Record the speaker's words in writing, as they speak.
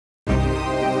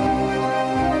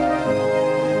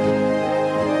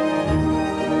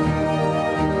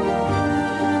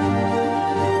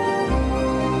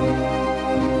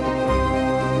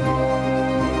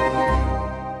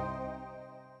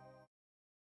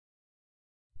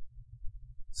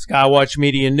Skywatch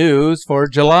Media News for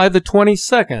July the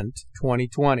 22nd,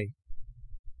 2020.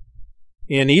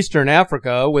 In eastern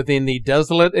Africa, within the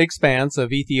desolate expanse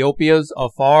of Ethiopia's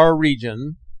Afar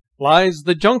region, lies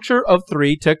the juncture of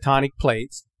three tectonic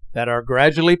plates that are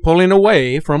gradually pulling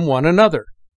away from one another,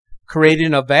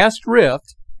 creating a vast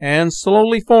rift and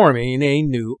slowly forming a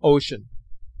new ocean.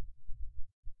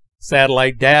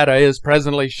 Satellite data is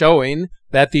presently showing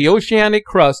that the oceanic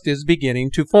crust is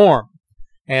beginning to form,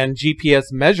 and GPS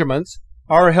measurements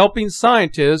are helping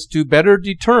scientists to better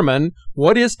determine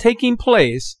what is taking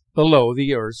place below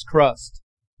the Earth's crust.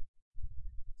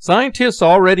 Scientists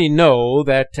already know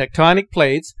that tectonic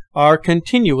plates are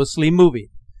continuously moving,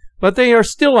 but they are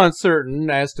still uncertain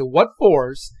as to what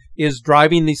force is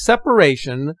driving the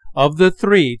separation of the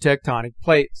three tectonic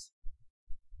plates.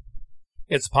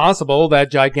 It's possible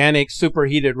that gigantic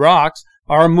superheated rocks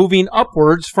are moving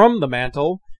upwards from the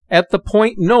mantle at the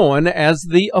point known as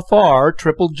the Afar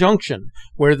triple junction,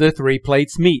 where the three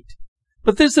plates meet.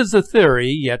 But this is a theory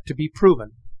yet to be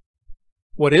proven.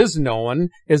 What is known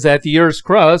is that the Earth's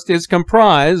crust is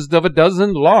comprised of a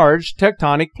dozen large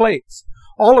tectonic plates,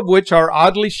 all of which are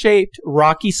oddly shaped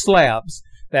rocky slabs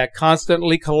that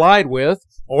constantly collide with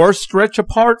or stretch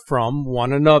apart from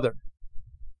one another.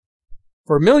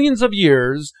 For millions of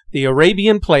years, the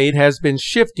Arabian plate has been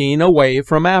shifting away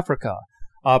from Africa,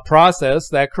 a process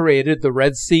that created the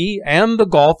Red Sea and the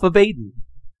Gulf of Aden.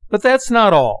 But that's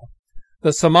not all.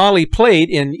 The Somali plate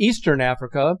in eastern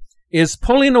Africa is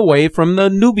pulling away from the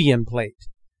Nubian plate,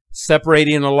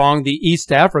 separating along the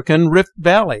East African Rift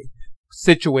Valley,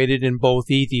 situated in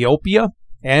both Ethiopia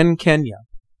and Kenya.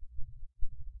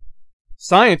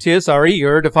 Scientists are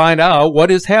eager to find out what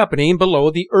is happening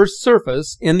below the Earth's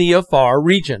surface in the Afar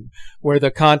region, where the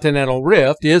continental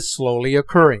rift is slowly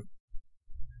occurring.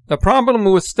 The problem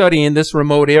with studying this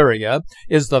remote area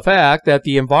is the fact that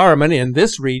the environment in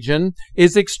this region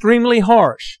is extremely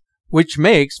harsh, which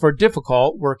makes for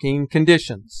difficult working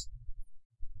conditions.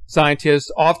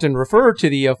 Scientists often refer to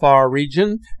the Afar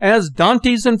region as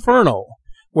Dante's Inferno,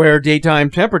 where daytime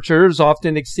temperatures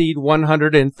often exceed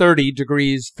 130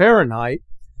 degrees Fahrenheit,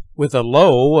 with a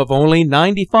low of only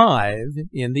 95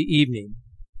 in the evening.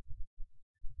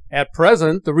 At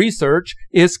present, the research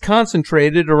is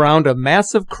concentrated around a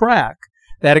massive crack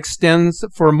that extends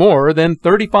for more than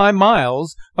 35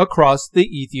 miles across the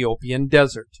Ethiopian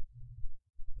desert.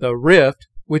 The rift,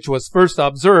 which was first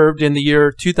observed in the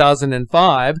year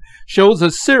 2005, shows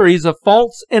a series of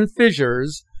faults and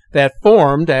fissures that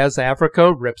formed as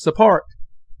Africa rips apart.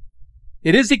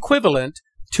 It is equivalent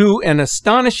to an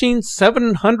astonishing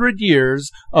 700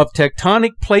 years of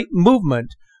tectonic plate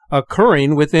movement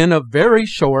occurring within a very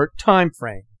short time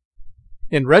frame.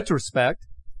 In retrospect,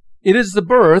 it is the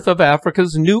birth of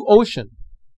Africa's new ocean,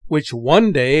 which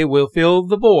one day will fill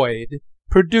the void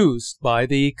produced by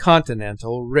the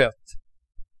continental rift.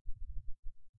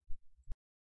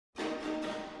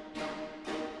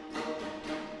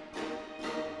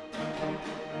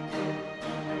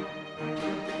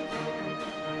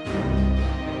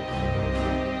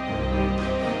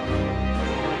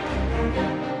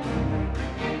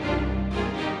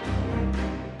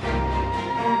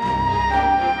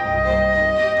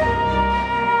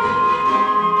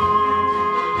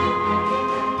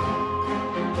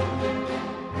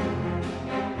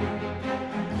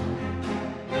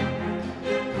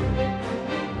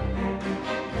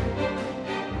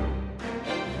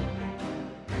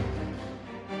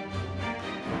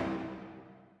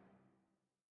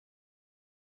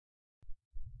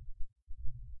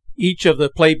 Each of the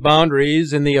plate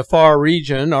boundaries in the Afar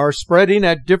region are spreading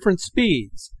at different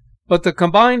speeds, but the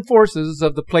combined forces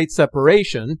of the plate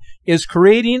separation is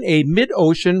creating a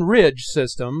mid-ocean ridge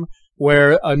system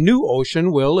where a new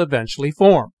ocean will eventually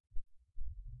form.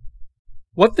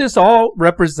 What this all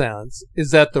represents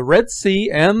is that the Red Sea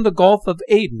and the Gulf of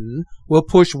Aden will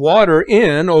push water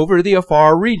in over the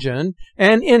Afar region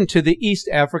and into the East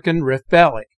African Rift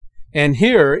Valley, and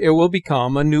here it will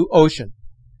become a new ocean,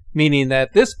 meaning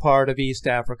that this part of East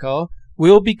Africa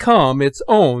will become its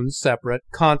own separate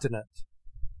continent.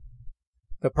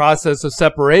 The process of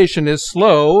separation is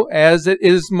slow, as it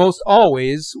is most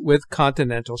always with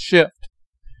continental shift.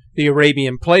 The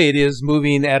Arabian plate is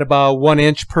moving at about 1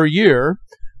 inch per year,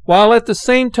 while at the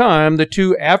same time the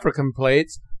two African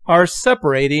plates are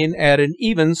separating at an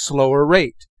even slower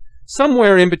rate,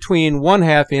 somewhere in between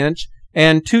 1/2 inch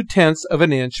and 2/10 of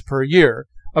an inch per year,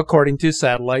 according to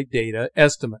satellite data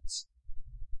estimates.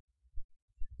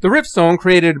 The rift zone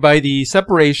created by the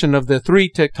separation of the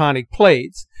three tectonic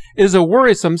plates is a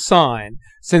worrisome sign,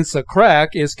 since the crack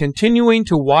is continuing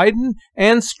to widen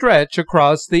and stretch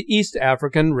across the East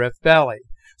African Rift Valley,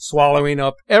 swallowing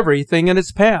up everything in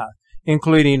its path,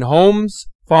 including homes,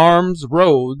 farms,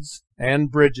 roads,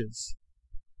 and bridges.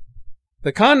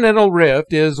 The continental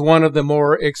rift is one of the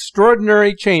more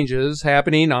extraordinary changes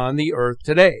happening on the Earth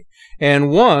today, and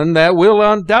one that will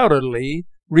undoubtedly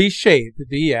reshape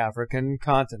the African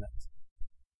continent.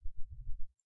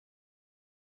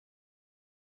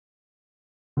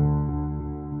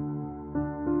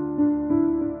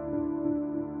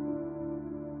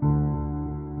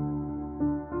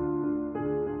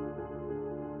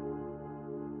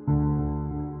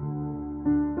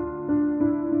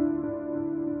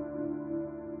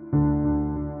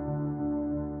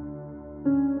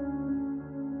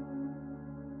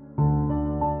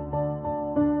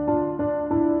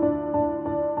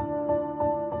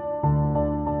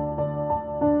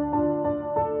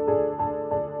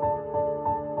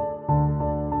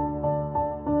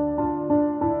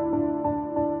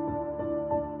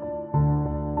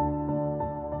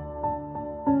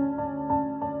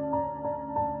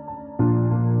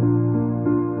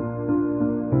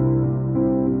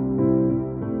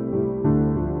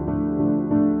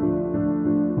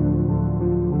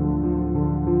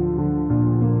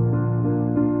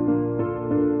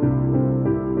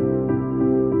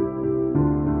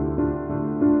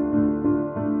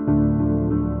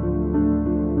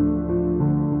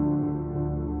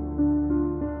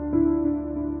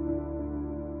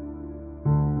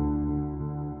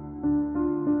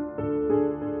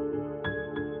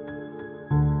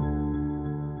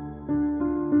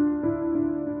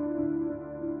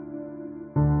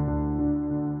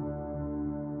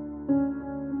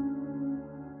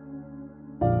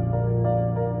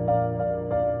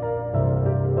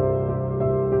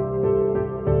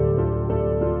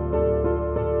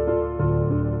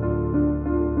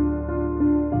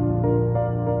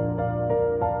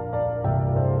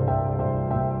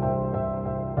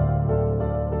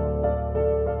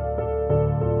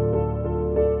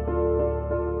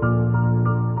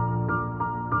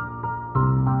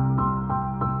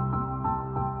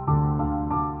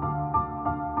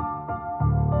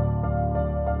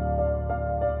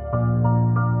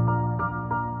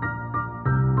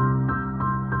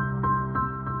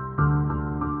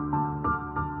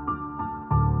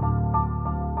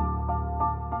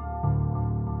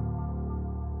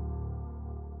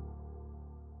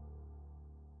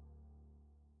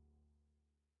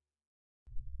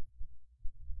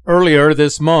 Earlier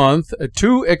this month,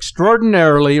 two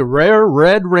extraordinarily rare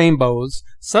red rainbows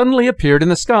suddenly appeared in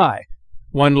the sky,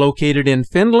 one located in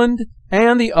Finland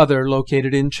and the other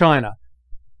located in China.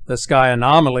 The sky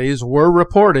anomalies were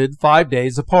reported 5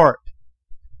 days apart.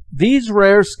 These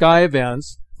rare sky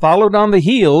events followed on the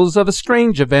heels of a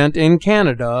strange event in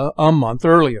Canada a month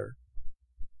earlier.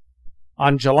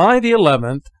 On July the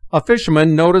 11th, a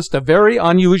fisherman noticed a very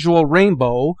unusual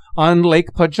rainbow on Lake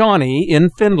Pajani in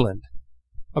Finland.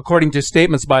 According to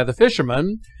statements by the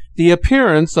fisherman, the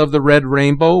appearance of the red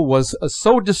rainbow was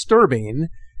so disturbing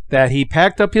that he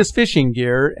packed up his fishing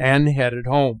gear and headed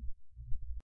home.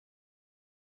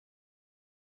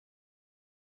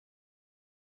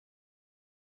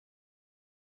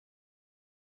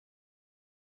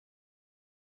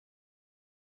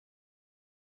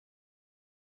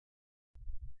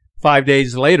 Five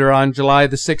days later, on July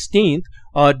the 16th,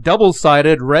 a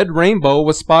double-sided red rainbow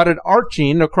was spotted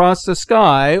arching across the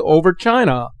sky over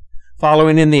China,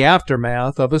 following in the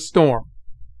aftermath of a storm.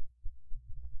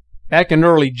 Back in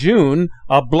early June,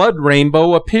 a blood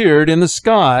rainbow appeared in the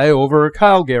sky over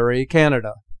Calgary,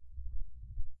 Canada.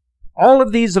 All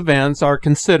of these events are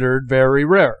considered very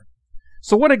rare.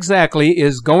 So what exactly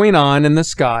is going on in the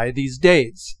sky these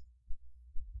days?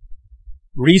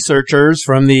 Researchers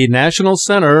from the National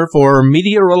Center for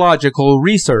Meteorological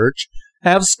Research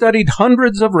have studied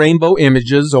hundreds of rainbow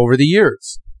images over the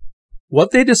years.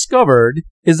 What they discovered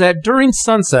is that during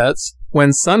sunsets,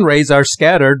 when sun rays are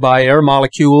scattered by air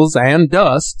molecules and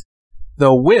dust,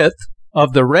 the width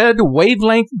of the red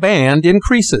wavelength band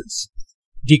increases,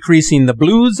 decreasing the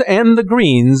blues and the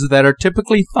greens that are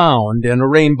typically found in a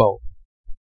rainbow.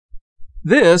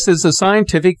 This is a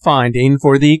scientific finding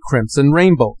for the crimson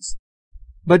rainbows.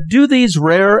 But do these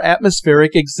rare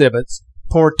atmospheric exhibits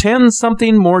portend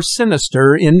something more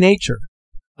sinister in nature,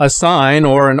 a sign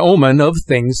or an omen of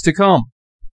things to come?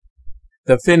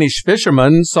 The Finnish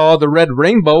fisherman saw the red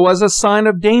rainbow as a sign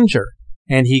of danger,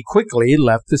 and he quickly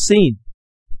left the scene.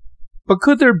 But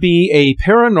could there be a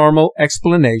paranormal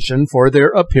explanation for their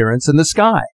appearance in the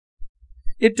sky?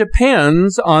 It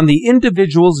depends on the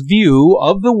individual's view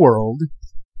of the world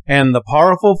and the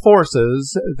powerful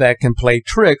forces that can play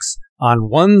tricks on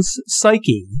one's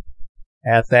psyche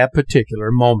at that particular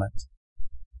moment.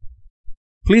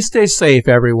 Please stay safe,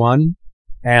 everyone,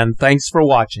 and thanks for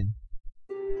watching.